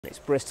It's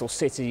Bristol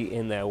City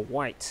in their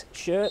white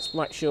shirts,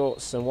 black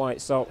shorts and white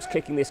socks,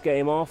 kicking this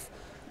game off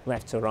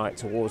left to right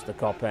towards the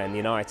Cop End.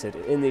 United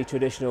in the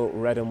traditional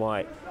red and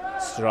white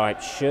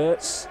striped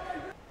shirts.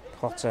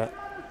 Potter,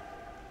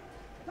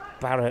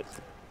 Barrett,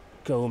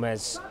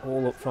 Gomez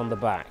all up from the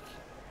back.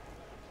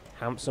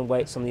 Hampson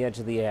waits on the edge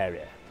of the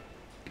area.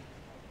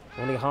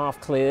 Only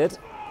half cleared.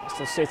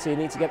 Bristol City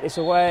need to get this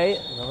away.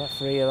 The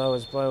referee though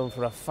has blown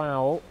for a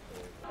foul.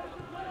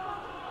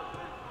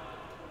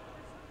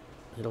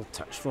 Little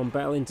touch from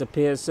Bell into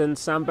Pearson.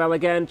 Sam Bell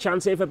again.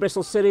 Chance here for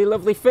Bristol City.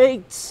 Lovely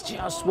feet.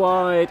 Just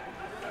wide.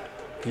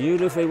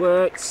 Beautifully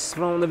worked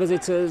from the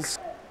visitors.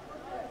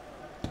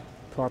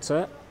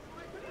 Potter.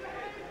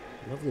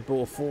 Lovely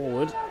ball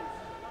forward.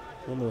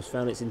 Almost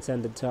found its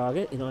intended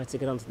target. United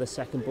get onto the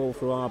second ball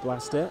through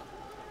Arblaster.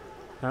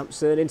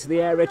 Hampson into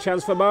the area.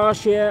 Chance for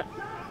Marsh here.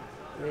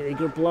 Really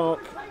good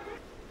block.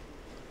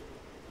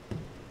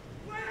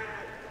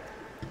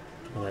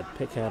 And they'd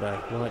pick out a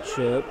white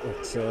shirt,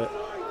 but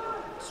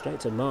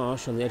straight to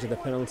Marsh on the edge of the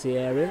penalty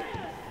area.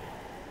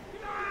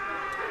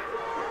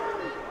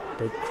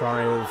 Big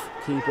cry of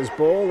keeper's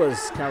ball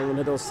as Callum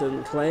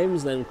Hiddleston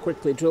claims, then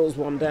quickly drills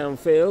one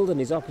downfield, and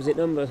his opposite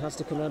number has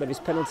to come out of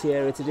his penalty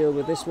area to deal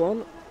with this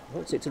one.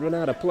 Wants it to run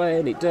out of play,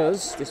 and it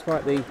does,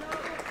 despite the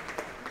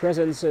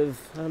presence of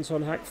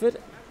Anton Hackford.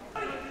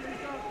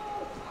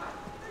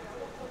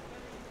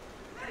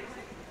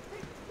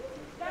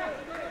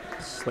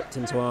 Slipped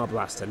into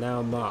Arblaster,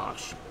 now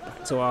Marsh.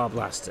 Back to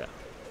Arblaster.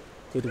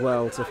 Did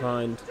well to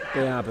find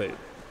Biabu.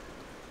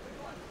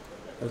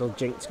 Little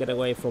jink to get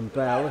away from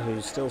Bell,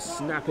 who's still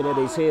snapping at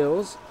his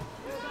heels.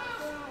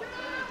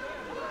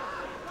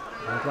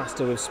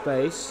 Arblaster with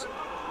space.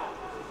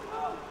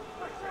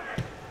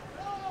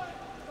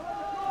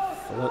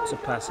 Floats a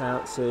pass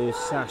out to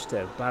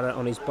Sashter. Barrett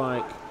on his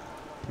bike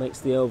makes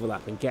the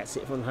overlap and gets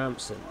it from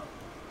Hampson.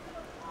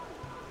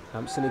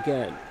 Hampson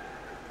again.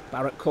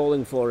 Barrett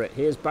calling for it.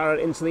 Here's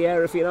Barrett into the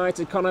area for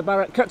United. Connor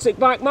Barrett cuts it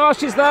back.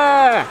 Marsh is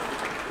there!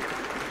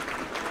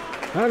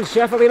 And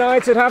Sheffield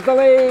United have the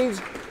lead.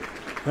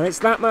 And it's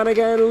that man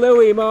again,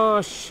 Louis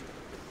Marsh.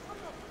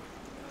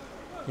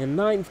 The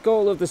 9th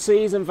goal of the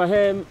season for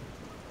him.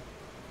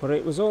 But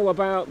it was all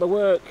about the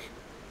work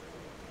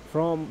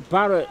from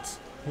Barrett,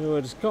 who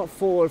had got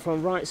forward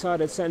from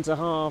right-sided centre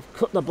half,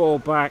 cut the ball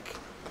back,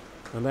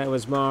 and there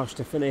was Marsh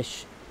to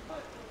finish.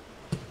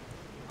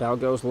 Bell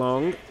goes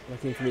long,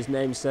 looking for his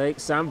namesake,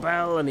 Sam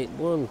Bell, and he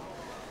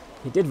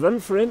did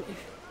run for him.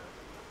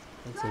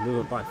 That's a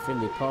movement by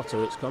Finley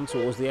Potter. It's come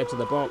towards the edge of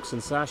the box, and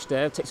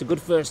Sashter takes a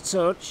good first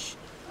touch.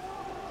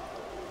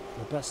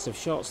 The best of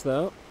shots,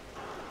 though.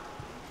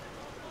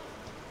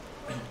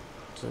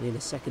 So need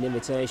a second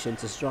invitation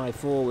to stride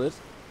forward.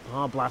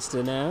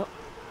 Arblaster now.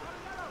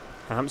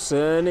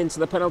 Hampson into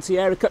the penalty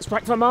area, cuts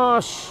back for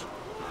Marsh.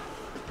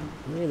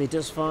 Really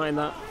does find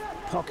that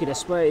pocket of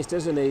space,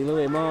 doesn't he?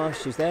 Louis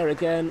Marsh is there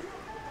again.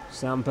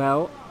 Sam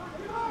Bell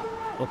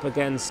up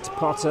against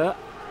Potter.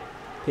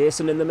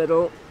 Pearson in the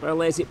middle. Bell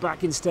lays it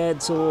back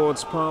instead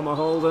towards Palmer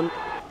Holden.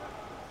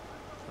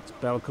 That's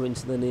Bell coming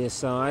to the near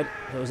side.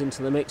 Goes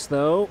into the mix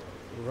though.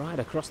 Right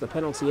across the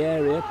penalty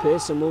area.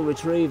 Pearson will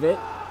retrieve it.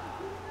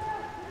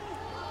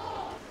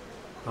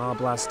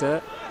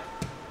 Arblaster.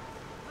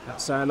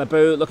 Outside the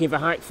boot, looking for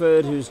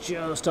Hackford, who's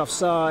just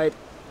offside.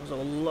 It was a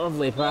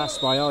lovely pass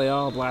by Ollie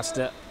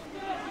Arblaster.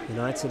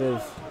 United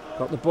have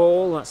got the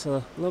ball. That's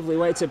a lovely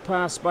weighted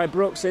pass by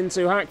Brooks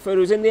into Hackford,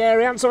 who's in the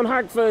area. Anton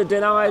Hackford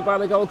denied by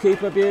the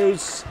goalkeeper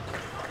abuse.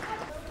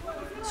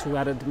 2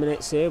 added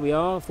minutes here we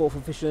are. 4th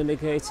official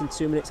indicating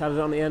 2 minutes added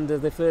on the end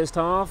of the first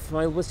half.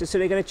 While Bristol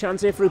City get a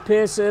chance here through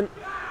Pearson.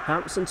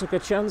 Hampson took a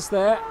chance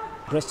there.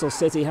 Bristol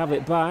City have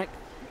it back.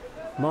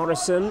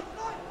 Morrison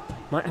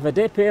might have a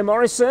dip here.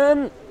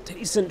 Morrison,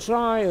 decent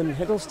try, and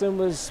Hiddleston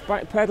was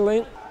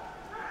backpedaling.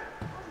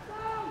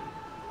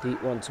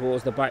 Deep one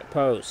towards the back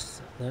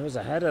post. There was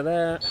a header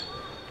there.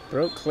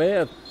 Broke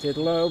clear, did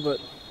low, but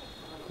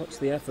puts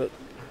the effort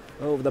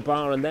over the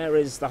bar, and there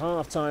is the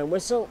half-time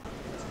whistle.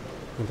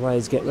 The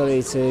players get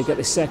ready to get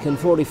the second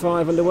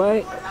 45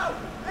 underway.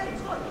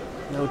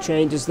 No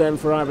changes then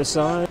for either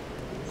side.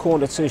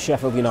 Corner to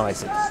Sheffield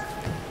United.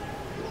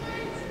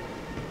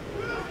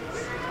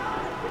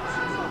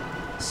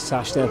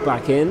 Sashdev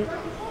back in.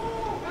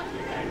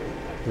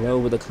 Low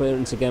with the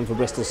clearance again for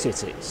Bristol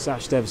City.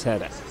 Sashdev's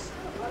header.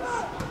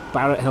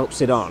 Barrett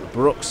helps it on.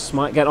 Brooks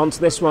might get onto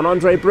this one.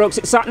 Andre Brooks,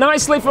 it's sat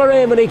nicely for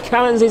him, and he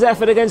cannons his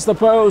effort against the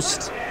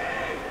post.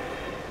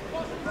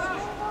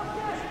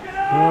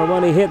 Well,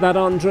 when he hit that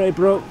Andre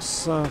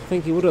Brooks, I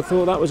think he would have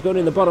thought that was going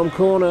in the bottom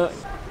corner.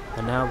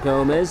 And now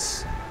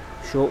Gomez.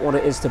 Short one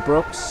it is to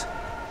Brooks.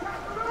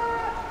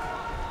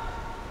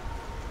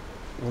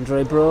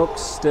 Andre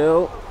Brooks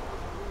still.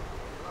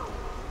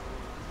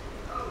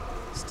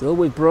 Still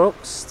with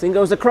Brooks. Thing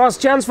goes across.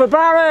 Chance for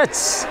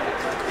Barrett.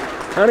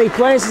 And he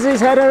places his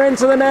header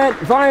into the net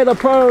via the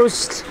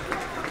post.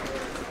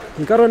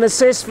 He got an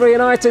assist for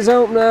United's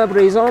opener,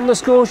 but he's on the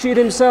score sheet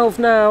himself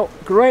now.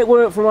 Great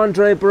work from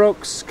Andre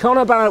Brooks.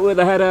 Connor Barrett with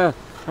the header,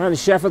 and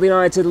Sheffield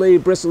United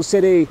lead Bristol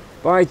City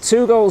by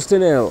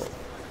 2-0.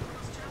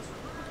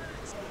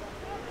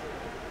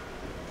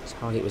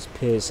 Target was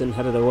Pearson,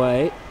 headed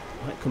away.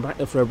 Might come back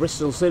there for a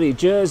Bristol City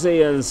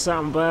jersey, and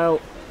Sam Bell.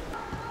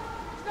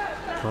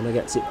 Connor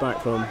gets it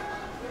back from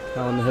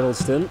Callum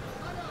Hiddleston.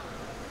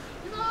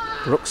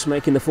 Brooks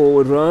making the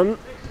forward run,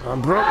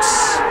 and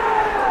Brooks,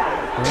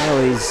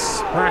 well, he's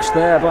smashed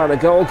there by the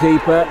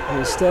goalkeeper.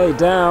 He stayed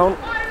down.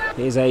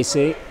 Here's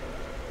AC.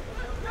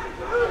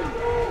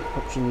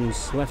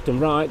 Options left and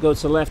right, go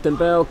to left and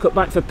Bell, cut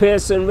back for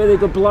Pearson, really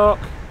good block.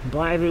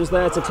 Bivey was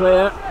there to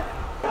clear.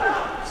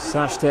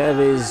 Sashdev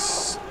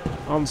is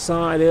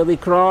onside, early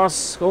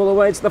cross, all the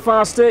way to the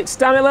far stick.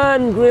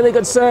 Staniland, really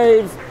good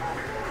save.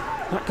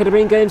 That could have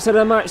been game set of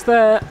the match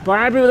there.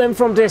 Bivey with him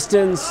from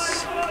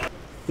distance.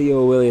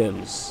 Theo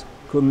Williams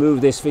could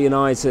move this for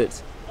United.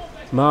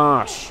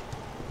 Marsh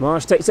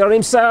takes it on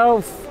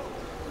himself.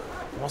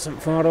 Wasn't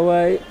far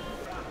away.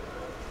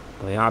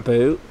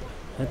 Abu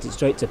heads it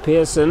straight to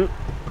Pearson.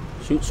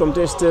 Shoots from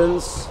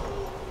distance.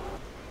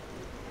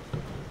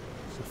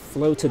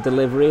 Floated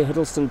delivery,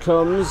 Hiddleston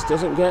comes,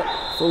 doesn't get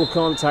full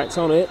contact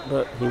on it,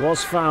 but he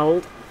was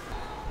fouled.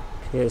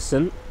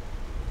 Pearson,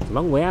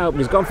 long way out, but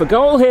he's gone for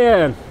goal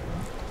here.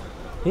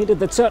 Needed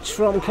the touch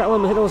from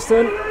Callum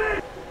Hiddleston.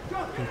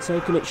 He's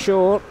taken it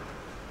short.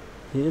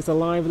 Here's the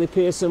lively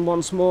Pearson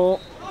once more.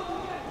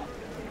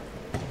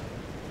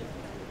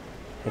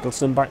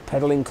 Hiddleston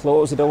backpedaling,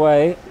 claws it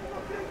away.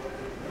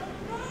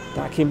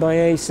 Back in by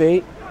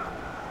AC.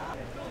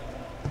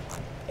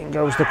 In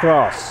goes the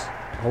cross.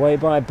 Away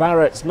by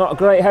Barrett. Not a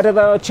great header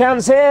though.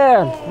 Chance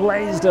here.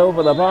 Blazed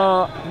over the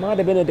bar. Might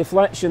have been a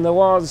deflection. There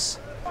was.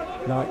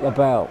 Like the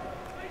Bell.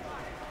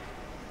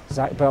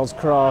 Zach Bell's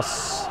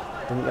cross.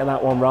 Didn't get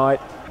that one right.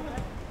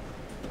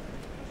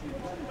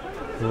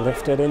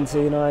 Lifted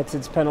into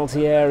United's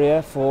penalty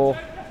area for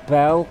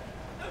Bell.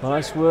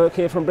 Nice work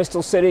here from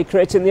Bristol City,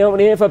 creating the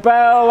opening here for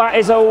Bell. That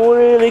is a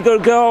really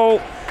good goal.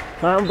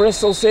 And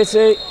Bristol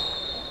City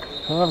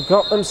have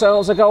got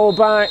themselves a goal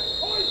back.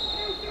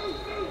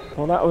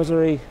 Well, that was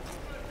a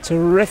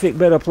terrific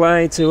bit of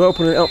play to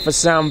open it up for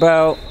Sam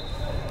Bell.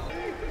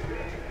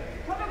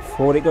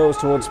 Forward it goes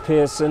towards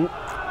Pearson.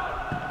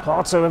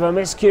 Potter with a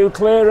miscue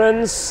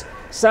clearance.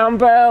 Sam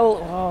Bell,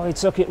 oh, he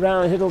took it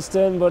round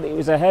Hiddleston, but it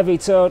was a heavy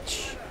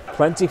touch.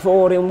 Plenty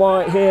forward in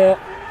white here.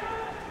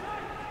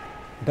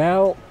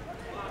 Bell,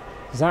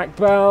 Zach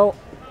Bell,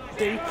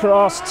 deep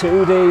cross,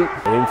 too deep.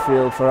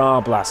 Infield for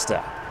our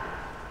blaster.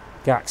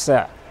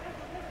 Gaxa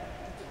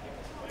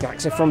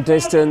from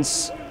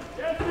distance.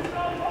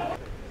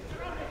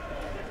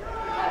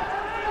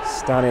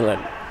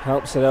 Staniland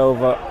helps it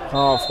over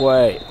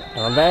halfway.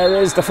 And there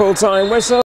is the full-time whistle.